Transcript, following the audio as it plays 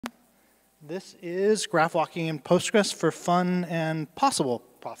This is graph walking in Postgres for fun and possible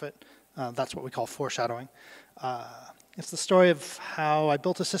profit. That's what we call foreshadowing. It's the story of how I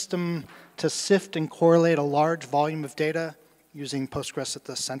built a system to sift and correlate a large volume of data using Postgres at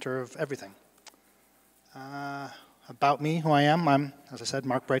the center of everything. About me, who I am, I'm, as I said,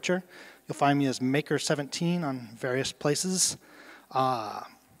 Mark Bracher. You'll find me as Maker17 on various places.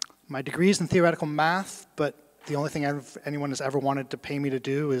 My degree is in theoretical math, but the only thing anyone has ever wanted to pay me to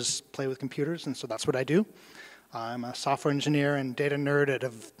do is play with computers, and so that's what I do. I'm a software engineer and data nerd at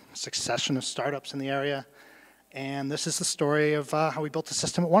a succession of startups in the area, and this is the story of how we built a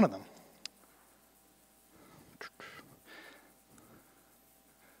system at one of them.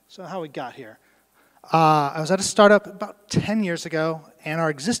 So how we got here. I was at a startup about 10 years ago, and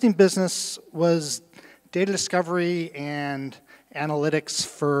our existing business was data discovery and analytics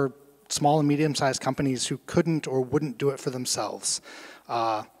for small and medium-sized companies who couldn't or wouldn't do it for themselves.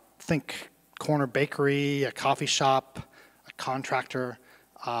 Think corner bakery, a coffee shop, a contractor.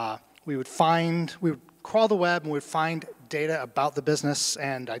 We would crawl the web and we would find data about the business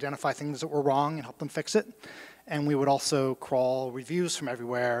and identify things that were wrong and help them fix it. And we would also crawl reviews from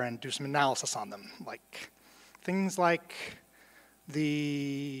everywhere and do some analysis on them. Like things like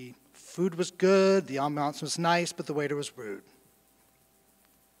the food was good, the ambiance was nice, but the waiter was rude.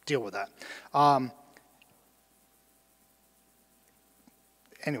 Deal with that.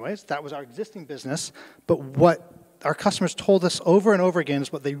 Anyways, that was our existing business, but what our customers told us over and over again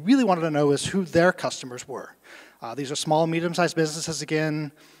is what they really wanted to know is who their customers were. These are small and medium-sized businesses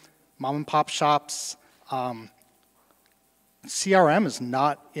again, mom and pop shops. CRM is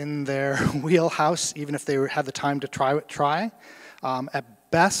not in their wheelhouse, even if they had the time to try.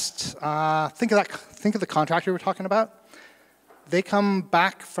 At best, think of the contractor we're talking about. They come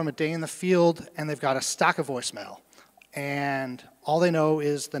back from a day in the field and they've got a stack of voicemail. And all they know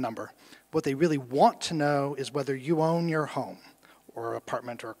is the number. What they really want to know is whether you own your home or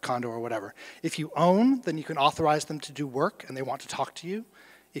apartment or condo or whatever. If you own, then you can authorize them to do work and they want to talk to you.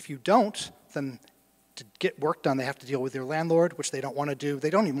 If you don't, then to get work done, they have to deal with your landlord, which they don't want to do. They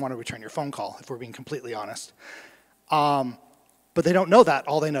don't even want to return your phone call, if we're being completely honest. But they don't know that.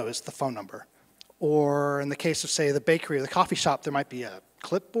 All they know is the phone number. Or in the case of, say, the bakery or the coffee shop, there might be a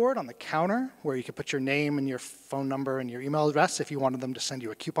clipboard on the counter where you could put your name and your phone number and your email address if you wanted them to send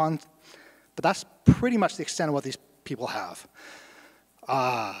you a coupon. But that's pretty much the extent of what these people have.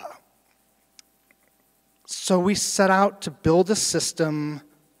 So we set out to build a system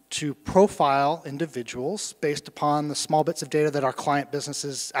to profile individuals based upon the small bits of data that our client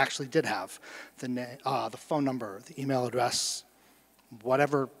businesses actually did have. The phone number, the email address,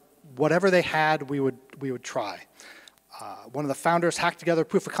 whatever they had, we would try. One of the founders hacked together a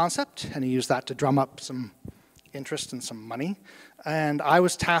proof of concept, and he used that to drum up some interest and some money. And I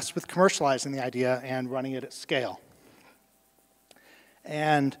was tasked with commercializing the idea and running it at scale.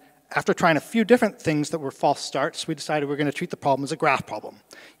 And after trying a few different things that were false starts, we decided we were going to treat the problem as a graph problem.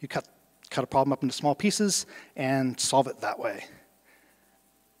 You cut a problem up into small pieces and solve it that way.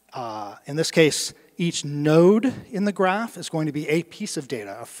 In this case, each node in the graph is going to be a piece of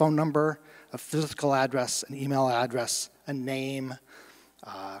data, a phone number, a physical address, an email address, a name,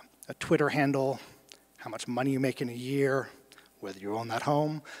 a Twitter handle, how much money you make in a year, whether you own that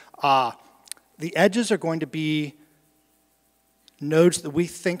home. The edges are going to be nodes that we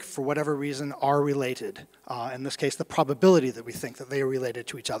think, for whatever reason, are related. In this case, the probability that we think that they are related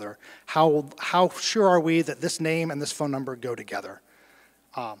to each other. How sure are we that this name and this phone number go together?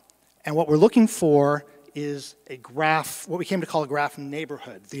 And what we're looking for is a graph, what we came to call a graph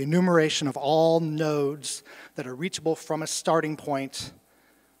neighborhood, the enumeration of all nodes that are reachable from a starting point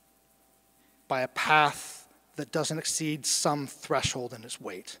by a path that doesn't exceed some threshold in its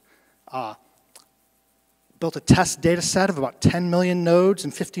weight. Built a test data set of about 10 million nodes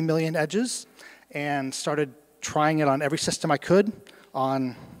and 50 million edges, and started trying it on every system I could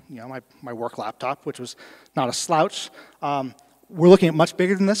on my work laptop, which was not a slouch. We're looking at much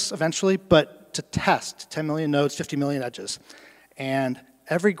bigger than this eventually, but to test 10 million nodes, 50 million edges. And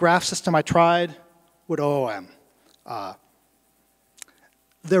every graph system I tried would OOM.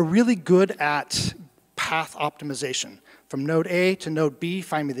 They're really good at path optimization. From node A to node B,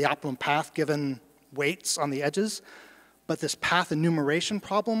 find me the optimum path given weights on the edges. But this path enumeration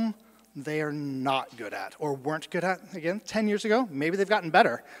problem, they are not good at, or weren't good at, again, 10 years ago. Maybe they've gotten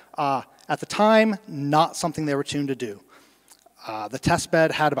better. At the time, not something they were tuned to do. The test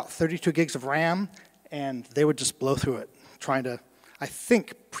bed had about 32 gigs of RAM, and they would just blow through it, trying to, I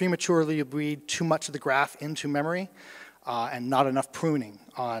think, prematurely read too much of the graph into memory, and not enough pruning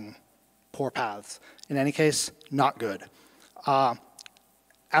on poor paths. In any case, not good.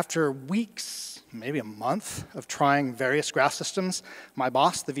 After weeks, maybe a month, of trying various graph systems, my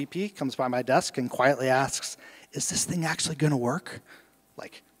boss, the VP, comes by my desk and quietly asks, is this thing actually going to work?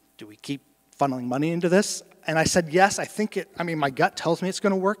 Like, do we keep funneling money into this? And I said, yes, I mean, my gut tells me it's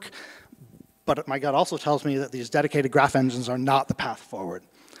going to work, but my gut also tells me that these dedicated graph engines are not the path forward.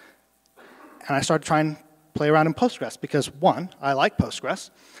 And I started trying to play around in Postgres because, one, I like Postgres,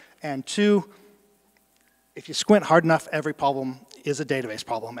 and two, if you squint hard enough, every problem is a database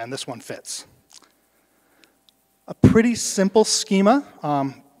problem, and this one fits. A pretty simple schema,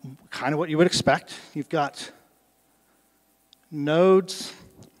 kind of what you would expect. You've got nodes,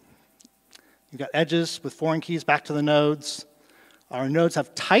 you've got edges with foreign keys back to the nodes. Our nodes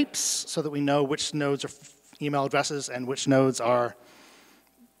have types so that we know which nodes are email addresses and which nodes are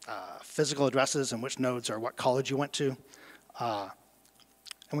physical addresses and which nodes are what college you went to.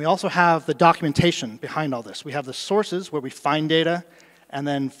 And we also have the documentation behind all this. We have the sources where we find data, and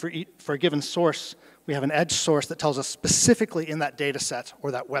then for a given source, we have an edge source that tells us specifically in that data set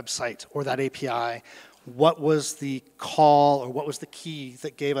or that website or that API what was the call or what was the key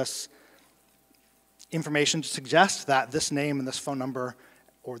that gave us information to suggest that this name and this phone number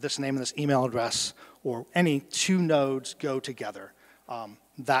or this name and this email address or any two nodes go together.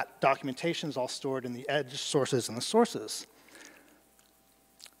 That documentation is all stored in the edge sources and the sources.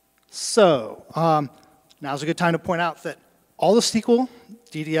 So now's a good time to point out that all the SQL,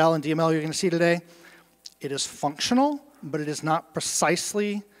 DDL, and DML you're going to see today, it is functional, but it is not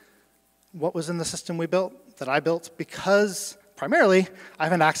precisely what was in the system we built, that I built, because primarily I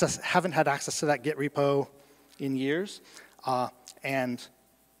haven't had access to that Git repo in years. And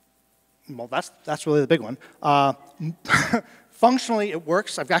well, that's really the big one. Functionally, it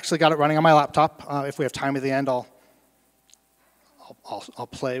works. I've actually got it running on my laptop. If we have time at the end, I'll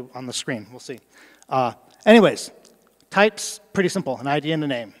play on the screen. We'll see. Anyways, types, pretty simple, an ID and a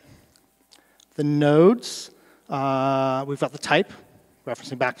name. The nodes, we've got the type,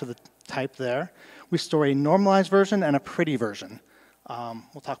 referencing back to the type there. We store a normalized version and a pretty version.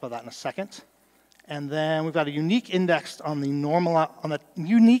 We'll talk about that in a second. And then we've got a unique index on the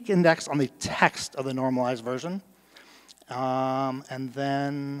unique index on the text of the normalized version. And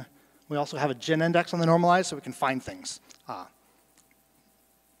then we also have a gen index on the normalized so we can find things.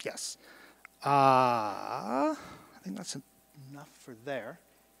 Yes. I think that's enough for there.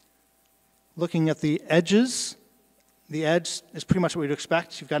 Looking at the edges, the edge is pretty much what we'd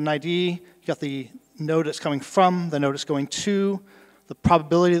expect. You've got an ID, you've got the node it's coming from, the node it's going to, the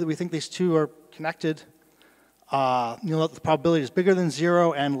probability that we think these two are connected. You'll note the probability is bigger than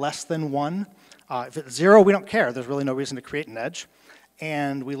 0 and less than 1. If it's 0, we don't care. There's really no reason to create an edge.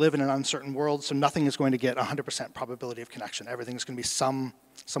 And we live in an uncertain world, so nothing is going to get 100% probability of connection. Everything is going to be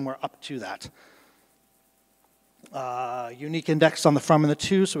somewhere up to that. Unique index on the from and the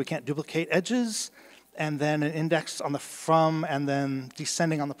to, so we can't duplicate edges. And then an index on the from, and then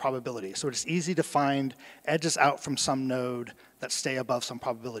descending on the probability. So it's easy to find edges out from some node that stay above some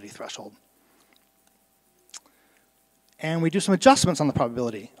probability threshold. And we do some adjustments on the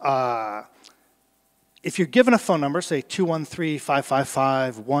probability. If you're given a phone number, say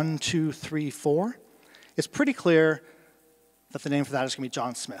 213-555-1234, it's pretty clear that the name for that is going to be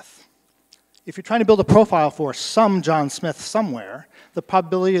John Smith. If you're trying to build a profile for some John Smith somewhere, the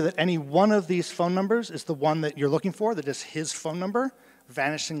probability that any one of these phone numbers is the one that you're looking for, that is his phone number,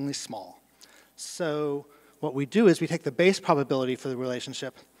 vanishingly small. So what we do is we take the base probability for the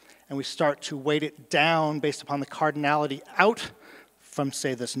relationship and we start to weight it down based upon the cardinality out from,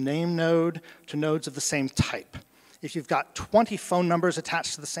 say, this name node to nodes of the same type. If you've got 20 phone numbers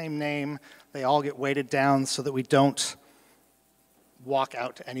attached to the same name, they all get weighted down so that we don't walk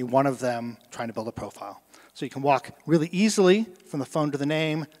out to any one of them trying to build a profile. So you can walk really easily from the phone to the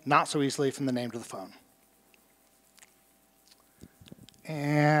name, not so easily from the name to the phone.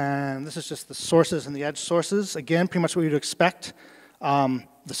 And this is just the sources and the edge sources. Again, pretty much what you'd expect. The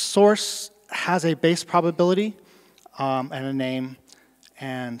source has a base probability and a name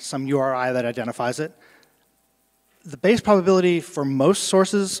and some URI that identifies it. The base probability for most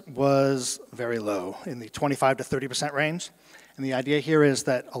sources was very low, in the 25 to 30% range. And the idea here is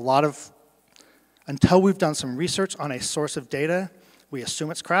that until we've done some research on a source of data, we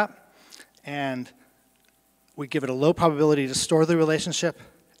assume it's crap, and we give it a low probability to store the relationship,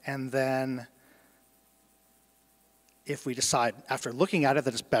 and then if we decide after looking at it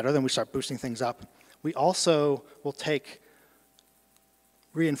that it's better, then we start boosting things up. We also will take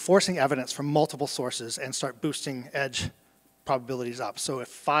reinforcing evidence from multiple sources and start boosting edge probabilities up. So if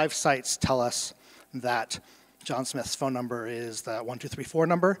 5 sites tell us that John Smith's phone number is the 1234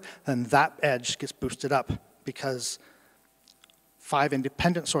 number, then that edge gets boosted up because 5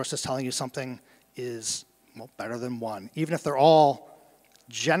 independent sources telling you something is, well, better than 1. Even if they're all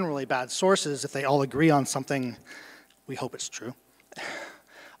generally bad sources, if they all agree on something, we hope it's true.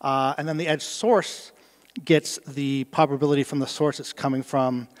 And then the edge source gets the probability from the source it's coming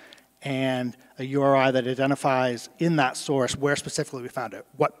from and a URI that identifies in that source where specifically we found it,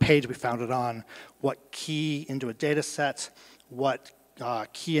 what page we found it on, what key into a data set, what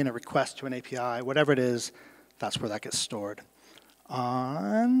key in a request to an API, whatever it is, that's where that gets stored.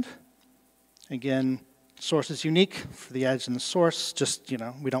 And again, source is unique for the edge and the source, just,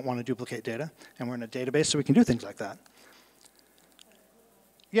 we don't want to duplicate data, and we're in a database, so we can do things like that.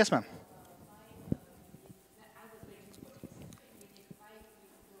 Yes, ma'am.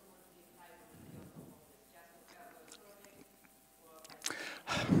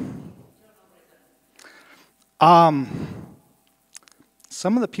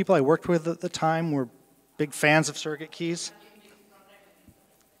 Some of the people I worked with at the time were big fans of surrogate keys.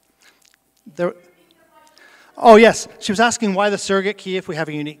 Oh, yes. She was asking why the surrogate key if we have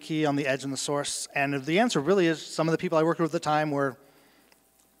a unique key on the edge and the source. And the answer really is some of the people I worked with at the time were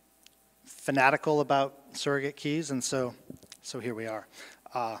fanatical about surrogate keys, and so here we are.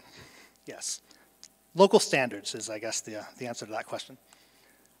 Yes. Local standards is, I guess, the answer to that question.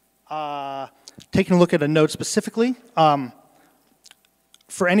 Taking a look at a node specifically,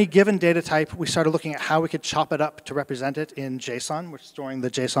 for any given data type, we started looking at how we could chop it up to represent it in JSON. We're storing the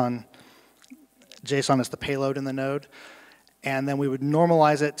JSON as the payload in the node. And then we would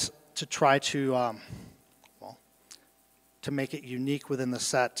normalize it to try to, to make it unique within the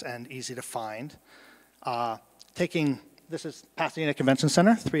set and easy to find. This is Pasadena Convention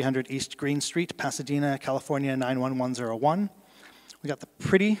Center, 300 East Green Street, Pasadena, California, 91101. We got the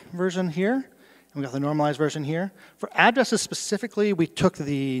pretty version here. And we got the normalized version here. For addresses specifically, we took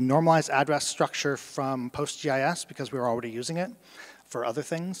the normalized address structure from PostGIS because we were already using it for other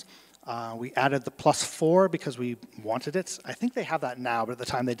things. We added the +4 because we wanted it. I think they have that now, but at the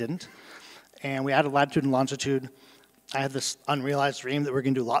time they didn't. And we added latitude and longitude. I had this unrealized dream that we're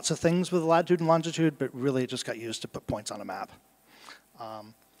going to do lots of things with latitude and longitude, but really it just got used to put points on a map.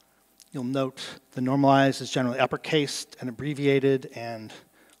 You'll note the normalized is generally uppercased and abbreviated, and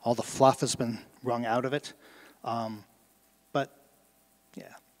all the fluff has been wrung out of it. But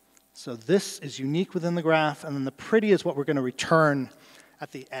yeah, so this is unique within the graph, and then the pretty is what we're going to return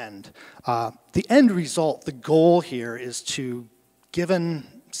at the end. The end result, the goal here is to,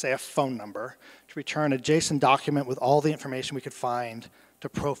 given, say, a phone number, to return a JSON document with all the information we could find to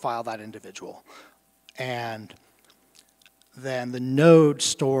profile that individual. And then the node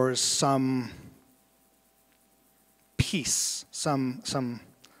stores some piece, some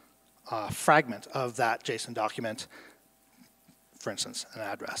fragment of that JSON document, for instance, an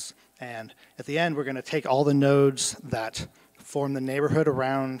address. And at the end, we're going to take all the nodes that form the neighborhood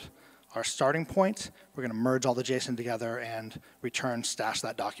around our starting point. We're going to merge all the JSON together and return, stash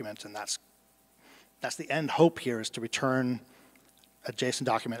that document. And that's the end hope here, is to return a JSON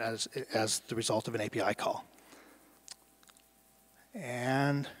document as the result of an API call.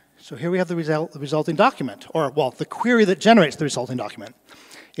 And so here we have the resulting document, or, well, the query that generates the resulting document.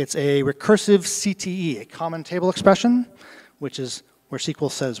 It's a recursive CTE, a common table expression, which is where SQL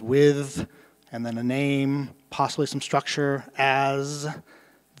says with, and then a name, possibly some structure, as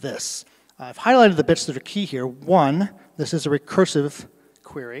this. I've highlighted the bits that are key here. One, this is a recursive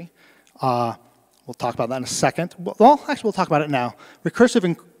query. We'll talk about that in a second. Well, actually, we'll talk about it now. Recursive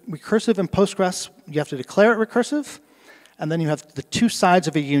in Postgres, you have to declare it recursive, and then you have the two sides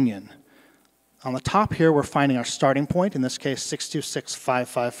of a union. On the top here, we're finding our starting point. In this case,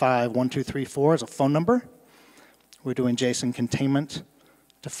 626.555.1234 is a phone number. We're doing JSON containment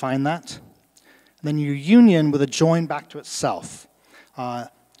to find that. And then you union with a join back to itself.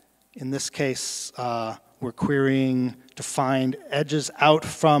 In this case, we're querying to find edges out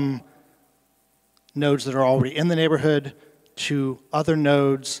from nodes that are already in the neighborhood to other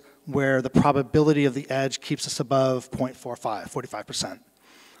nodes where the probability of the edge keeps us above 0.45,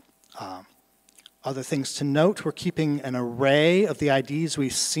 45%. Other things to note, we're keeping an array of the IDs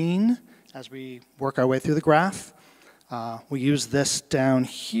we've seen as we work our way through the graph. We use this down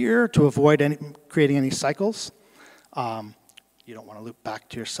here to avoid creating any cycles. You don't want to loop back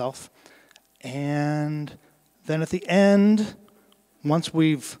to yourself. And then at the end, once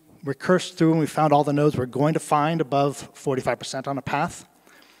we've recursed through and we found all the nodes we're going to find above 45% on a path,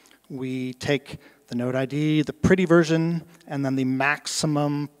 we take the node ID, the pretty version, and then the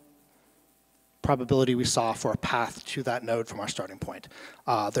maximum probability we saw for a path to that node from our starting point.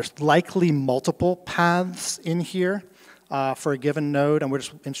 There's likely multiple paths in here for a given node, and we're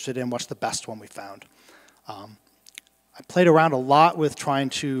just interested in what's the best one we found. I played around a lot with trying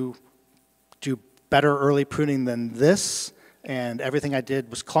to do better early pruning than this, and everything I did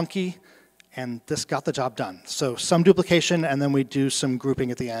was clunky, and this got the job done. So some duplication, and then we do some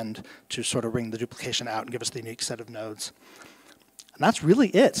grouping at the end to sort of wring the duplication out and give us the unique set of nodes. And that's really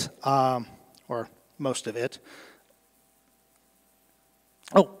it, or most of it.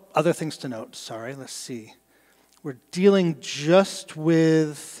 Oh, other things to note, sorry, let's see. We're dealing just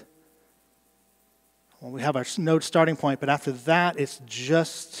with, well, we have our node starting point, but after that, it's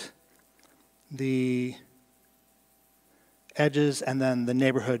just the edges and then the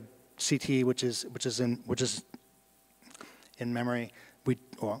neighborhood CT, which is in memory.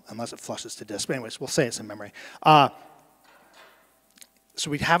 Well, unless it flushes to disk. But anyways, we'll say it's in memory. So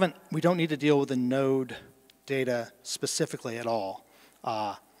we don't need to deal with the node data specifically at all,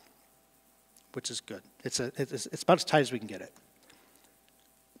 which is good. It's about as tight as we can get it.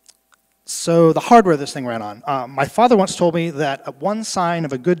 So the hardware this thing ran on. My father once told me that one sign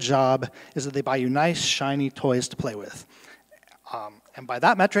of a good job is that they buy you nice, shiny toys to play with. And by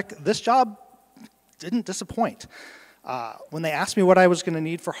that metric, this job didn't disappoint. When they asked me what I was going to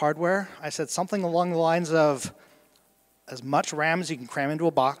need for hardware, I said something along the lines of as much RAM as you can cram into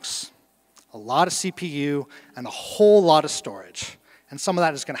a box, a lot of CPU, and a whole lot of storage. And some of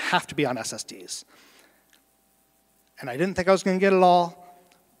that is going to have to be on SSDs. And I didn't think I was going to get it all,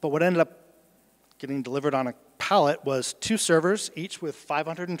 but what ended up getting delivered on a pallet was 2 servers, each with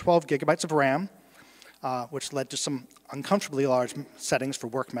 512 gigabytes of RAM, which led to some uncomfortably large settings for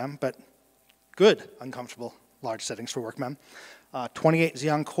work mem, but good uncomfortable large settings for work mem. 28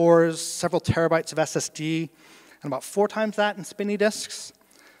 Xeon cores, several terabytes of SSD, and about 4 times that in spinny disks.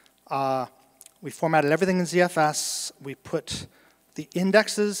 We formatted everything in ZFS. We put the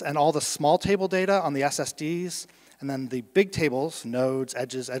indexes and all the small table data on the SSDs, and then the big tables, nodes,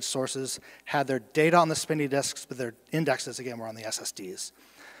 edges, edge sources, had their data on the spinny disks, but their indexes, again, were on the SSDs.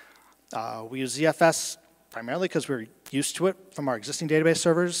 We use ZFS primarily because we're used to it from our existing database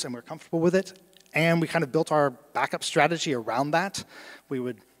servers, and we're comfortable with it. And we kind of built our backup strategy around that. We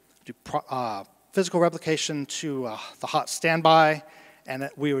would do physical replication to the hot standby, and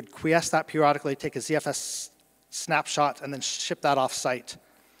we would quiesce that periodically, take a ZFS snapshot, and then ship that off-site,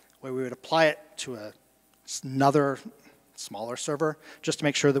 where we would apply it to another smaller server, just to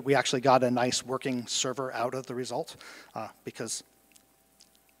make sure that we actually got a nice working server out of the result, because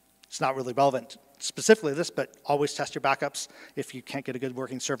it's not really relevant specifically this, but always test your backups. If you can't get a good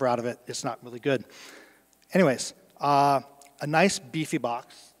working server out of it, it's not really good. Anyways, a nice beefy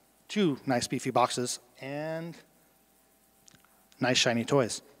box, 2 nice beefy boxes, and nice shiny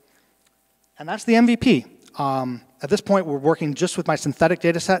toys. And that's the MVP. At this point, we're working just with my synthetic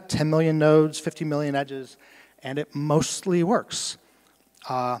data set, 10 million nodes, 50 million edges, and it mostly works.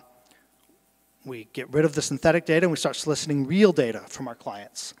 We get rid of the synthetic data and we start soliciting real data from our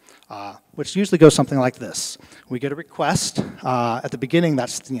clients, which usually goes something like this. We get a request. At the beginning,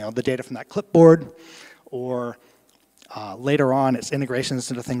 that's the data from that clipboard, or later on, it's integrations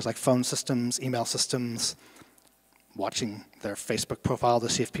into things like phone systems, email systems, watching their Facebook profile to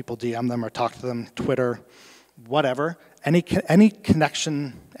see if people DM them or talk to them, Twitter, whatever. Any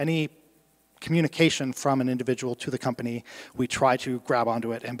connection, any communication from an individual to the company, we try to grab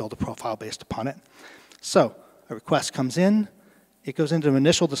onto it and build a profile based upon it. So a request comes in. It goes into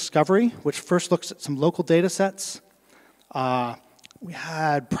initial discovery, which first looks at some local data sets. We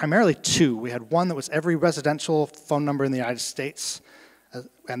had primarily 2. We had one that was every residential phone number in the United States,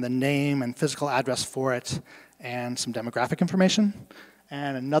 and the name and physical address for it, and some demographic information.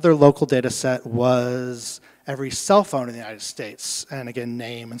 And another local data set was every cell phone in the United States, and again,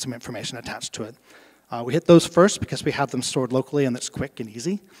 name and some information attached to it. We hit those first because we have them stored locally and it's quick and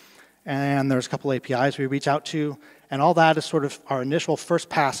easy. And there's a couple APIs we reach out to, and all that is sort of our initial first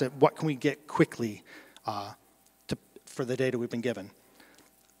pass at what can we get quickly for the data we've been given.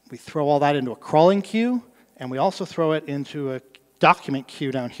 We throw all that into a crawling queue, and we also throw it into a document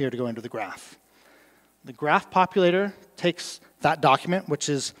queue down here to go into the graph. The graph populator takes that document, which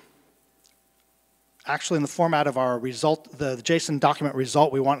is actually in the format of our result, the JSON document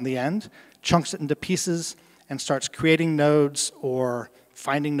result we want in the end, chunks it into pieces, and starts creating nodes or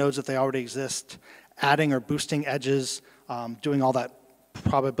finding nodes if they already exist, adding or boosting edges, doing all that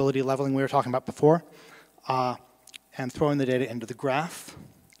probability leveling we were talking about before, and throwing the data into the graph.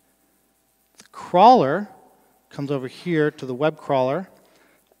 The crawler comes over here to the web crawler,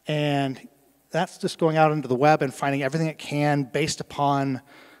 and that's just going out into the web and finding everything it can based upon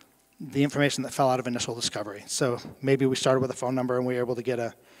the information that fell out of initial discovery. So maybe we started with a phone number and we were able to get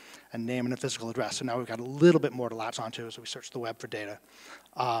a name and a physical address. So now we've got a little bit more to latch onto as we search the web for data.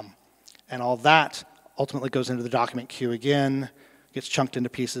 And all that ultimately goes into the document queue again, gets chunked into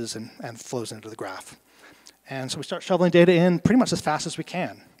pieces, and flows into the graph. And so we start shoveling data in pretty much as fast as we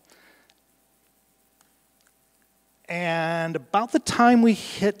can. And about the time we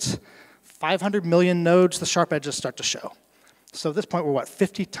hit 500 million nodes, the sharp edges start to show. So at this point, we're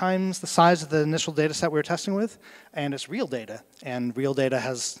 50 times the size of the initial data set we were testing with, and it's real data, and real data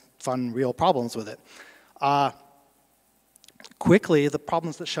has fun, real problems with it. Quickly, the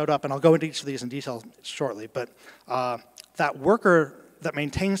problems that showed up, and I'll go into each of these in detail shortly, but that worker that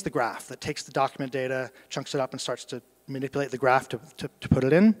maintains the graph, that takes the document data, chunks it up, and starts to manipulate the graph to put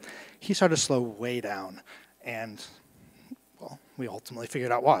it in, he started to slow way down. And, well, we ultimately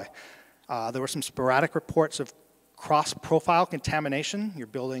figured out why. There were some sporadic reports of cross-profile contamination. You're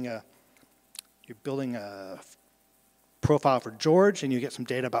building a profile for George, and you get some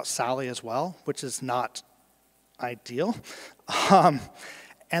data about Sally as well, which is not ideal.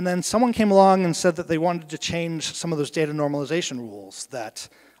 And then someone came along and said that they wanted to change some of those data normalization rules that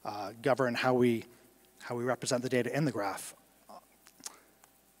govern how we represent the data in the graph.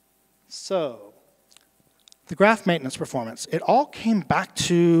 So the graph maintenance performance, it all came back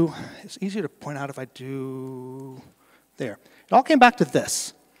to, it's easier to point out if I do, there. It all came back to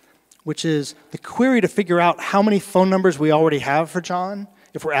this, which is the query to figure out how many phone numbers we already have for John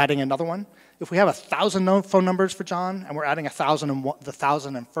if we're adding another one. If we have 1,000 phone numbers for John and we're adding the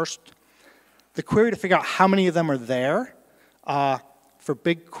 1,001st, the query to figure out how many of them are there for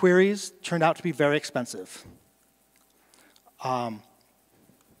big queries turned out to be very expensive. And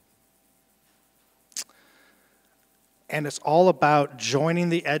it's all about joining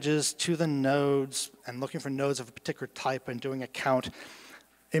the edges to the nodes and looking for nodes of a particular type and doing a count.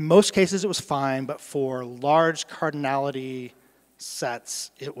 In most cases, it was fine, but for large cardinality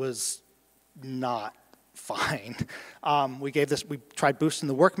sets, it was not fine. We tried boosting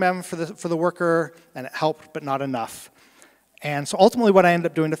the work mem for the worker, and it helped, but not enough. And so ultimately, what I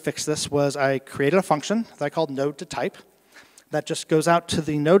ended up doing to fix this was I created a function that I called node to type that just goes out to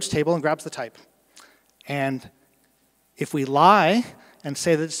the nodes table and grabs the type. And if we lie and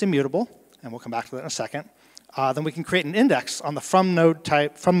say that it's immutable, and we'll come back to that in a second, then we can create an index on the from node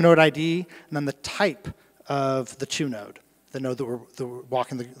ID, and then the type of the to node, the node that we're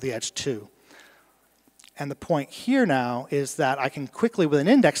walking the edge to. And the point here now is that I can quickly, with an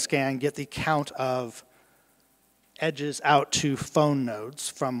index scan, get the count of edges out to phone nodes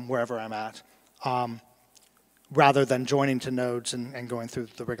from wherever I'm at, rather than joining to nodes and going through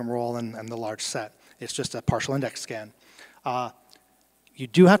the rigmarole and the large set. It's just a partial index scan. You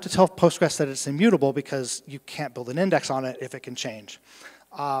do have to tell Postgres that it's immutable because you can't build an index on it if it can change,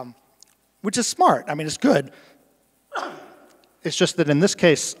 which is smart. I mean, it's good. It's just that in this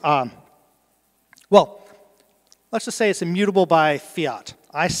case, well, let's just say it's immutable by fiat.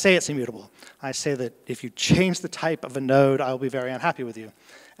 I say it's immutable. I say that if you change the type of a node, I will be very unhappy with you.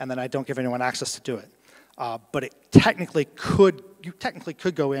 And then I don't give anyone access to do it. But you technically could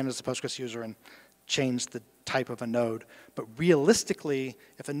go in as a Postgres user and change the type of a node. But realistically,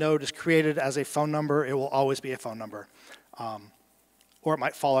 if a node is created as a phone number, it will always be a phone number. Or it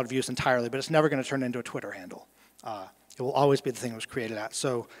might fall out of use entirely, but it's never going to turn into a Twitter handle. It will always be the thing it was created at.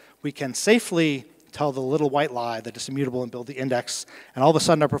 So we can safely tell the little white lie that it's immutable and build the index, and all of a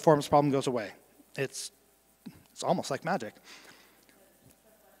sudden our performance problem goes away. It's almost like magic.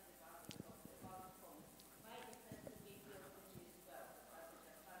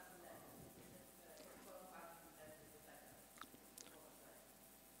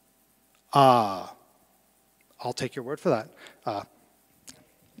 I'll take your word for that.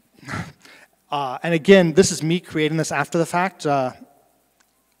 And again, this is me creating this after the fact,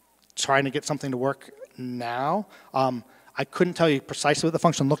 trying to get something to work now. I couldn't tell you precisely what the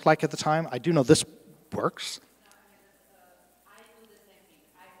function looked like at the time. I do know this works. I do the same thing.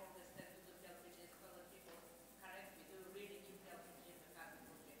 I always tend to do which is other people correct me, do really give which is the kind of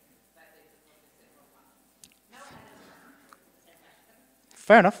project that is the same function. Now I know.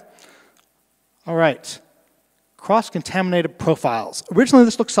 Fair enough. All right. Cross-contaminated profiles. Originally,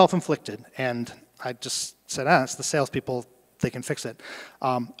 this looked self-inflicted, and I just said, it's the salespeople, they can fix it.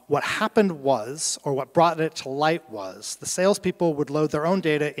 What happened was, or what brought it to light was, the salespeople would load their own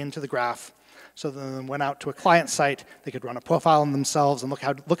data into the graph, so then when went out to a client site, they could run a profile on themselves and look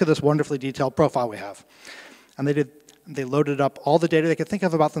at this wonderfully detailed profile we have. And they loaded up all the data they could think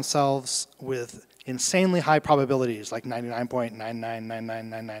of about themselves with insanely high probabilities, like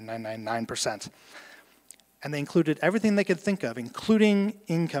 99.999999999%. And they included everything they could think of, including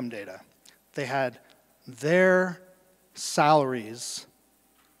income data. They had their salaries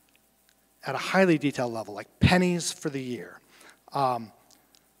at a highly detailed level, like pennies for the year.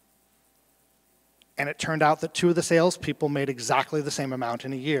 And it turned out that 2 of the salespeople made exactly the same amount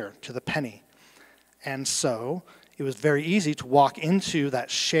in a year, to the penny. And so it was very easy to walk into that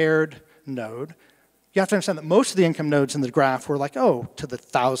shared node. You have to understand that most of the income nodes in the graph were like, oh, to the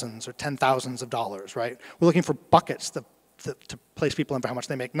thousands or 10,000s of dollars, right? We're looking for buckets to place people in for how much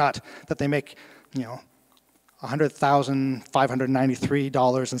they make, not that they make, you know,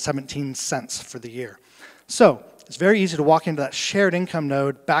 $100,593.17 for the year. So it's very easy to walk into that shared income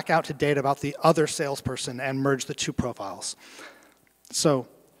node, back out to data about the other salesperson, and merge the 2 profiles. So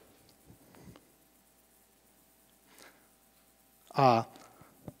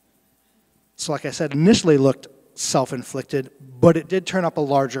like I said, initially looked self-inflicted, but it did turn up a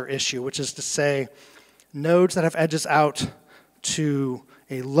larger issue, which is to say nodes that have edges out to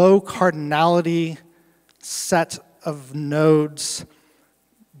a low cardinality set of nodes,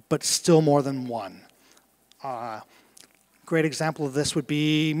 but still more than one. Great example of this would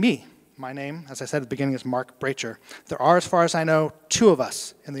be me. My name, as I said at the beginning, is Mark Bracher. There are, as far as I know, 2 of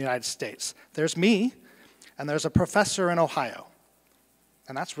us in the United States. There's me, and there's a professor in Ohio.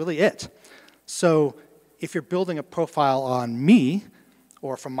 And that's really it. So if you're building a profile on me,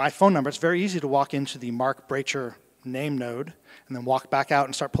 or from my phone number, it's very easy to walk into the Mark Bracher name node, and then walk back out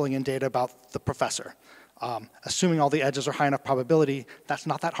and start pulling in data about the professor. Assuming all the edges are high enough probability, that's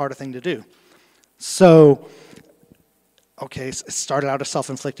not that hard a thing to do. So, okay, it started out as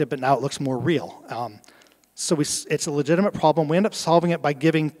self-inflicted, but now it looks more real. So it's a legitimate problem. We end up solving it by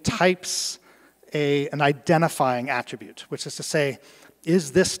giving types an identifying attribute, which is to say,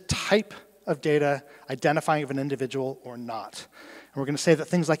 is this type of data identifying of an individual or not? And we're going to say that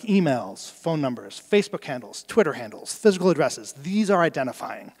things like emails, phone numbers, Facebook handles, Twitter handles, physical addresses, these are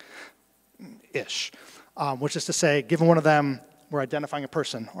identifying-ish, which is to say, given one of them, we're identifying a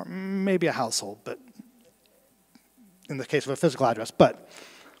person, or maybe a household, but in the case of a physical address. But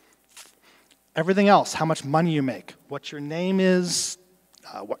everything else, how much money you make, what your name is,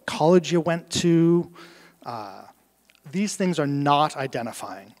 what college you went to, these things are not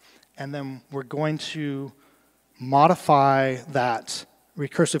identifying. And then we're going to modify that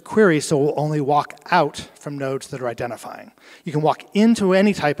recursive query so we'll only walk out from nodes that are identifying. You can walk into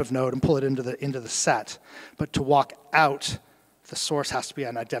any type of node and pull it into the set, but to walk out, the source has to be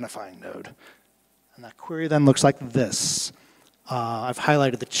an identifying node. And that query then looks like this. I've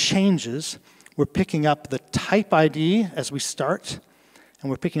highlighted the changes. We're picking up the type ID as we start, and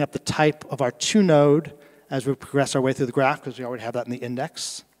we're picking up the type of our toNode as we progress our way through the graph, because we already have that in the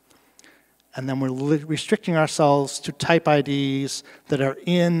index. And then we're restricting ourselves to type IDs that are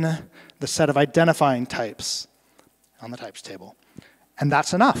in the set of identifying types on the types table. And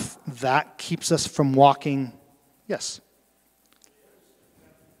that's enough. That keeps us from walking. Yes?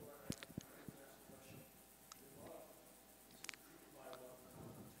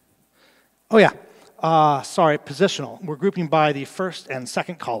 Oh, yeah. Sorry, positional. We're grouping by the first and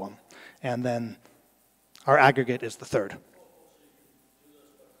second column, and then our aggregate is the third.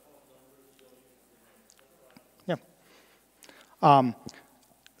 Yeah.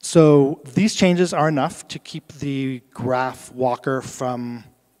 So these changes are enough to keep the graph walker from,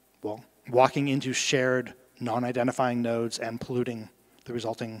 well, walking into shared non-identifying nodes and polluting the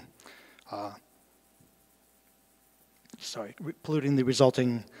resulting, polluting the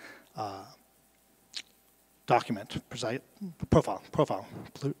resulting document, profile,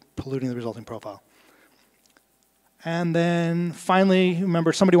 polluting the resulting profile. And then finally,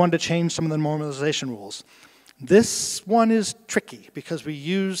 remember, somebody wanted to change some of the normalization rules. This one is tricky because we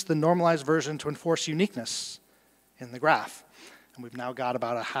use the normalized version to enforce uniqueness in the graph. And we've now got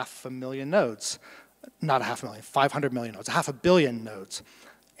about 500,000 nodes. Not 500,000, 500 million nodes, 500 million nodes.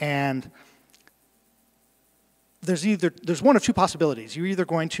 And there's one of 2 possibilities. You're either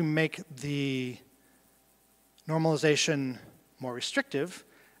going to make the normalization more restrictive,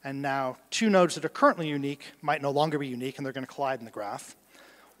 and now 2 nodes that are currently unique might no longer be unique, and they're going to collide in the graph.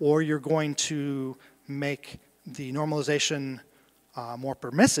 Or you're going to make the normalization more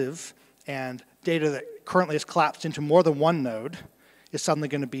permissive, and data that currently is collapsed into more than one node is suddenly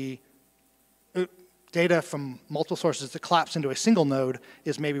going to be data from multiple sources that collapse into a single node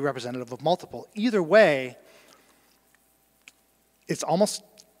is maybe representative of multiple. Either way, it's almost,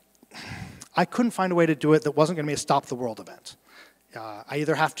 I couldn't find a way to do it that wasn't going to be a stop the world event. I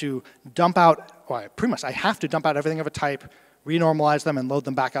either have to dump out, or pretty much I have to dump out everything of a type, renormalize them, and load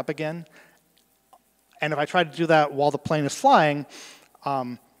them back up again. And if I try to do that while the plane is flying,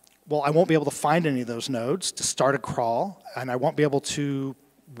 well, I won't be able to find any of those nodes to start a crawl, and I won't be able to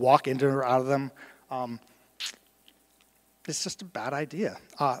walk into or out of them. It's just a bad idea.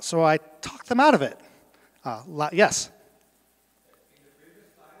 So I talked them out of it. Yes?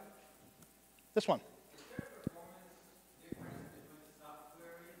 This one.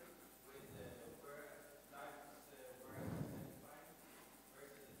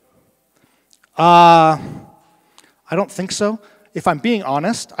 I don't think so. If I'm being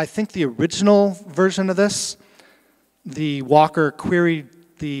honest, I think the original version of this, the walker queried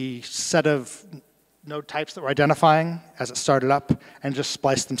the set of node types that we're identifying as it started up and just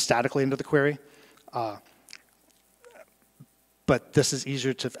spliced them statically into the query. But this is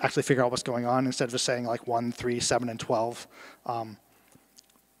easier to actually figure out what's going on instead of just saying like 1, 3, 7, and 12.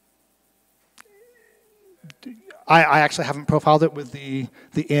 I actually haven't profiled it with the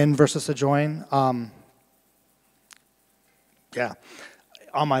in versus the join. Yeah.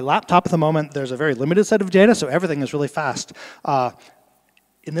 On my laptop at the moment, there's a very limited set of data, so everything is really fast.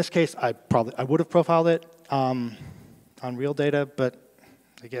 In this case, I would have profiled it on real data, but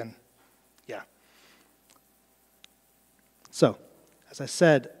again, yeah. So, as I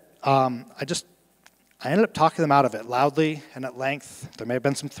said, I ended up talking them out of it loudly and at length. There may have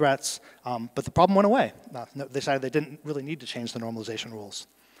been some threats, but the problem went away. They decided they didn't really need to change the normalization rules.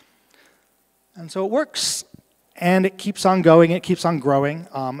 And so it works, and it keeps on going, it keeps on growing.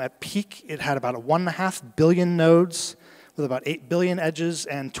 At peak, it had about 1.5 billion nodes with about 8 billion edges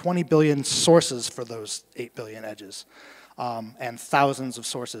and 20 billion sources for those 8 billion edges, and thousands of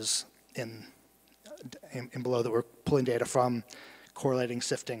sources in below that were pulling data from, correlating,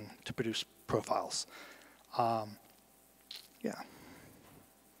 sifting to produce profiles. Yeah.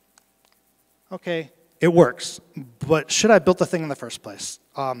 Okay, it works, but should I build the thing in the first place?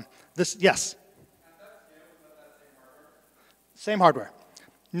 Yes. Same hardware.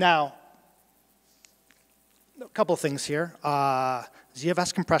 Now, a couple of things here.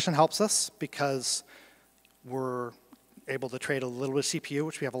 ZFS compression helps us because we're able to trade a little bit of CPU,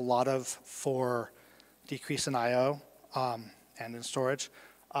 which we have a lot of for decrease in I/O and in storage.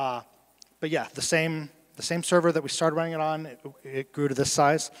 But yeah, the same server that we started running it on, it grew to this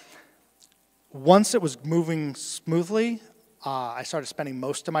size. Once it was moving smoothly, I started spending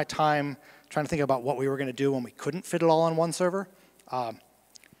most of my time trying to think about what we were going to do when we couldn't fit it all on one server,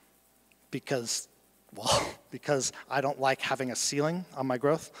 because I don't like having a ceiling on my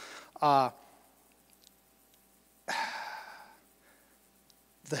growth. The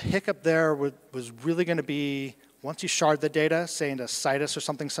hiccup there was really going to be once you shard the data, say into Citus or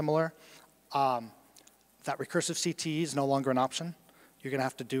something similar, that recursive CTE is no longer an option. You're going to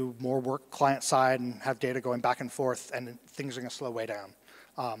have to do more work client side and have data going back and forth, and things are going to slow way down.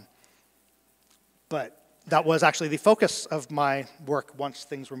 But that was actually the focus of my work once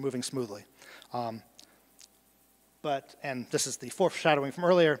things were moving smoothly. And this is the foreshadowing from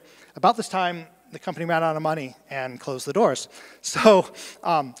earlier, about this time, the company ran out of money and closed the doors. So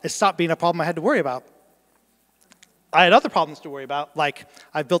it stopped being a problem I had to worry about. I had other problems to worry about, like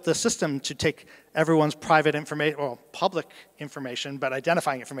I built this system to take everyone's private information, or public information, but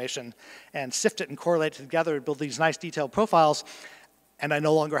identifying information, and sift it and correlate it together and build these nice detailed profiles, and I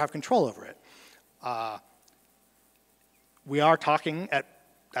no longer have control over it. We are talking at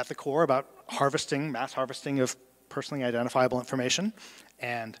the core about harvesting, mass harvesting of personally identifiable information,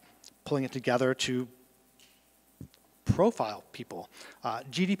 and pulling it together to profile people.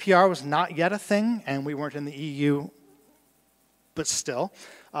 GDPR was not yet a thing, and we weren't in the EU, but still.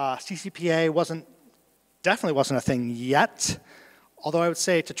 CCPA definitely wasn't a thing yet, although I would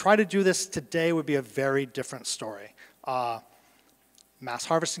say to try to do this today would be a very different story. Mass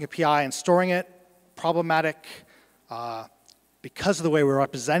harvesting a PI and storing it, problematic. Because of the way we're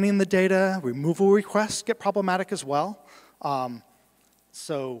representing the data, removal requests get problematic as well.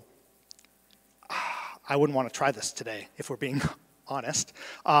 So I wouldn't want to try this today, if we're being honest.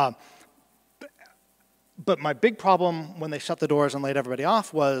 But my big problem when they shut the doors and laid everybody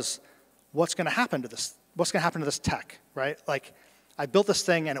off was, what's going to happen to this? What's going to happen to this tech, right? Like, I built this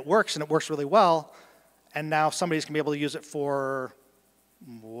thing and it works really well, and now somebody's going to be able to use it for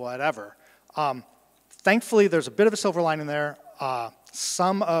whatever. Thankfully, there's a bit of a silver lining there.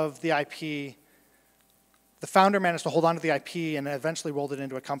 Some of the IP, the founder managed to hold on to the IP and eventually rolled it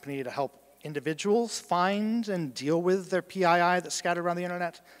into a company to help individuals find and deal with their PII that's scattered around the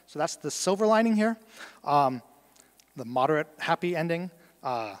internet. So that's the silver lining here. The moderate happy ending.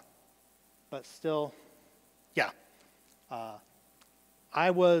 But still, yeah.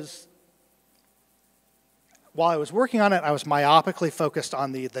 While I was working on it, I was myopically focused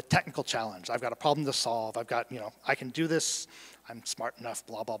on the technical challenge. I've got a problem to solve. I've got, I can do this. I'm smart enough,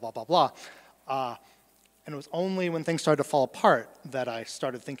 blah, blah, blah, blah, blah. And it was only when things started to fall apart that I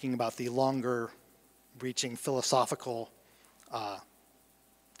started thinking about the longer-reaching philosophical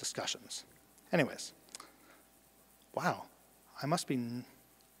discussions. Anyways, wow, I must be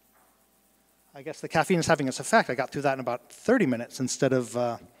I guess the caffeine is having its effect. I got through that in about 30 minutes instead of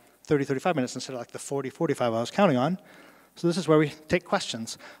 30, 35 minutes instead of like the 40, 45 I was counting on. So this is where we take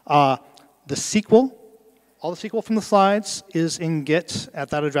questions. The SQL, all the SQL from the slides is in Git at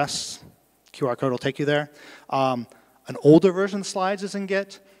that address. QR code will take you there. An older version of the slides is in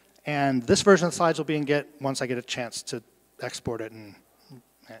Git, and this version of the slides will be in Git once I get a chance to export it and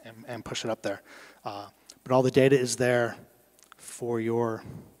push it up there. But all the data is there for your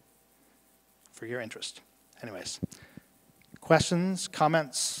interest. Anyways, questions,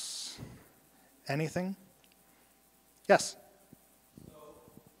 comments, anything? Yes? So,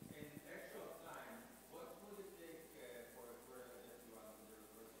 in actual time, what would it take for a query that you want to do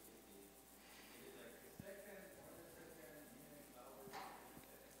reversibility? Is it like a second, 1 second, minute, hour,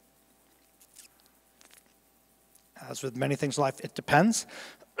 second? As with many things in life, it depends.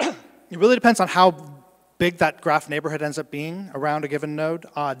 It really depends on how big that graph neighborhood ends up being around a given node.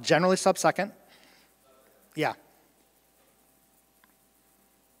 Generally sub-second. Yeah.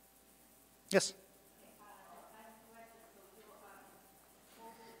 Yes?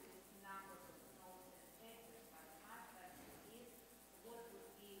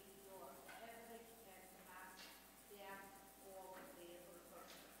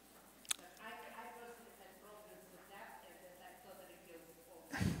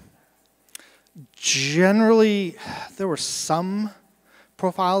 Generally, there were some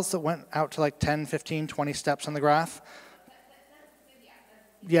profiles that went out to like 10, 15, 20 steps on the graph.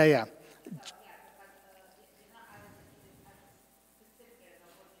 Yeah.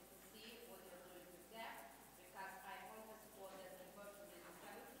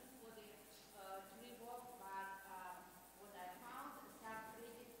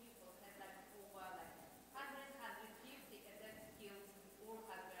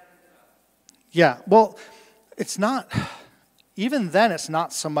 Yeah, well, it's not, even then it's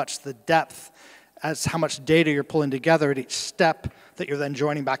not so much the depth as how much data you're pulling together at each step that you're then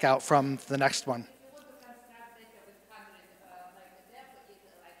joining back out from the next one.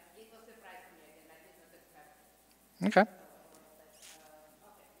 Okay.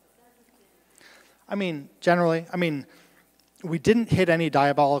 I mean, generally, we didn't hit any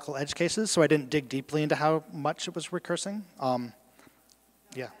diabolical edge cases, so I didn't dig deeply into how much it was recursing.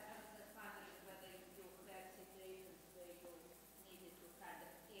 Yeah.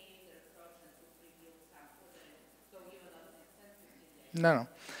 No.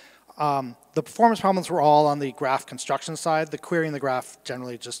 The performance problems were all on the graph construction side. The querying the graph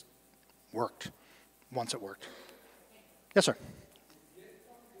generally just worked once it worked. Yes, sir.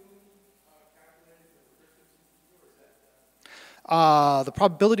 The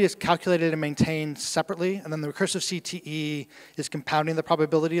probability is calculated and maintained separately, and then the recursive CTE is compounding the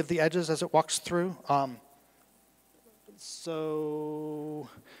probability of the edges as it walks through. So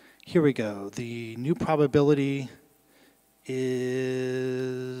here we go. The new probability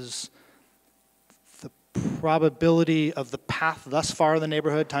is the probability of the path thus far in the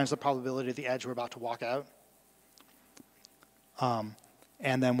neighborhood times the probability of the edge we're about to walk out.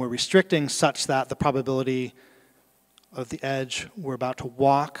 And then we're restricting such that the probability of the edge we're about to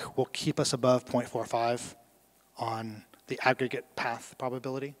walk will keep us above 0.45 on the aggregate path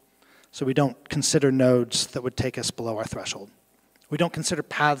probability. So we don't consider nodes that would take us below our threshold. We don't consider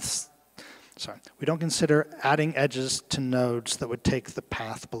we don't consider adding edges to nodes that would take the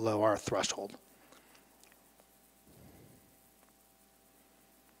path below our threshold.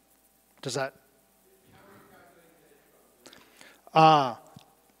 Does that? The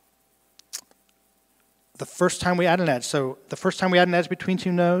first time we add an edge, so the first time we add an edge between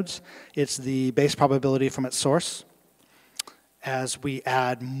two nodes, it's the base probability from its source. As we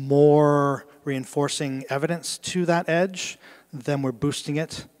add more reinforcing evidence to that edge, then we're boosting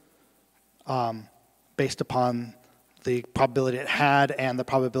it based upon the probability it had and the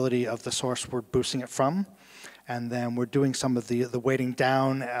probability of the source we're boosting it from. And then we're doing some of the weighting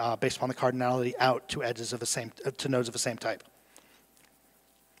down based upon the cardinality out to edges of the same, to nodes of the same type.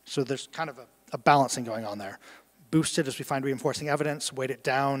 So there's kind of a balancing going on there. Boost it as we find reinforcing evidence, weight it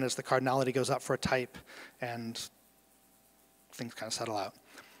down as the cardinality goes up for a type, and things kind of settle out.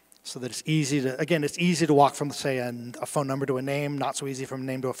 So that it's easy to, again, it's easy to walk from, say, a phone number to a name, not so easy from a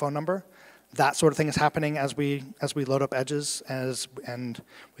name to a phone number. That sort of thing is happening as we load up edges and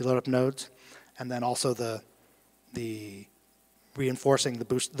we load up nodes. And then also the reinforcing,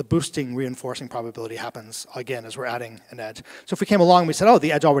 the boosting reinforcing probability happens, again, as we're adding an edge. So if we came along and we said, oh,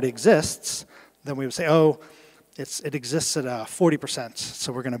 the edge already exists, then we would say, oh, it exists at 40%,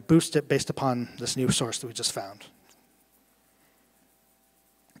 so we're going to boost it based upon this new source that we just found.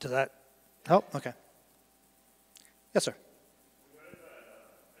 Does that help? Okay. Yes, sir. What about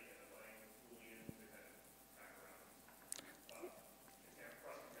identifying pooling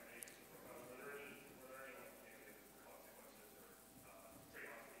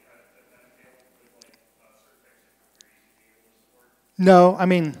No, I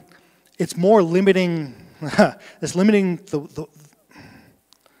mean, it's more limiting, it's limiting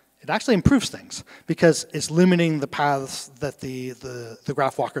it actually improves things because it's limiting the paths that the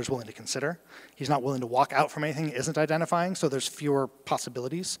graph walker is willing to consider. He's not willing to walk out from anything he isn't identifying, so there's fewer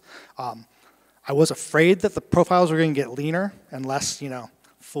possibilities. I was afraid that the profiles were going to get leaner and less,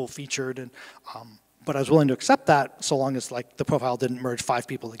 full-featured, and but I was willing to accept that so long as the profile didn't merge 5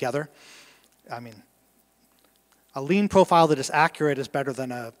 people together. I mean, a lean profile that is accurate is better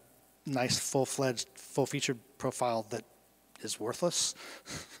than a nice, full-fledged, full-featured profile that is worthless,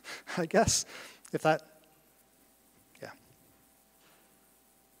 I guess, if that, yeah.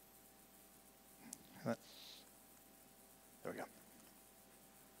 There we go.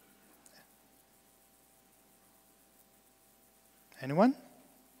 Anyone?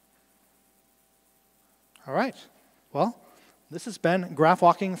 All right. Well, this has been graph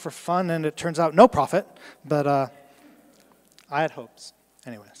walking for fun, and it turns out no profit, but I had hopes.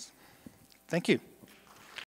 Anyways, thank you.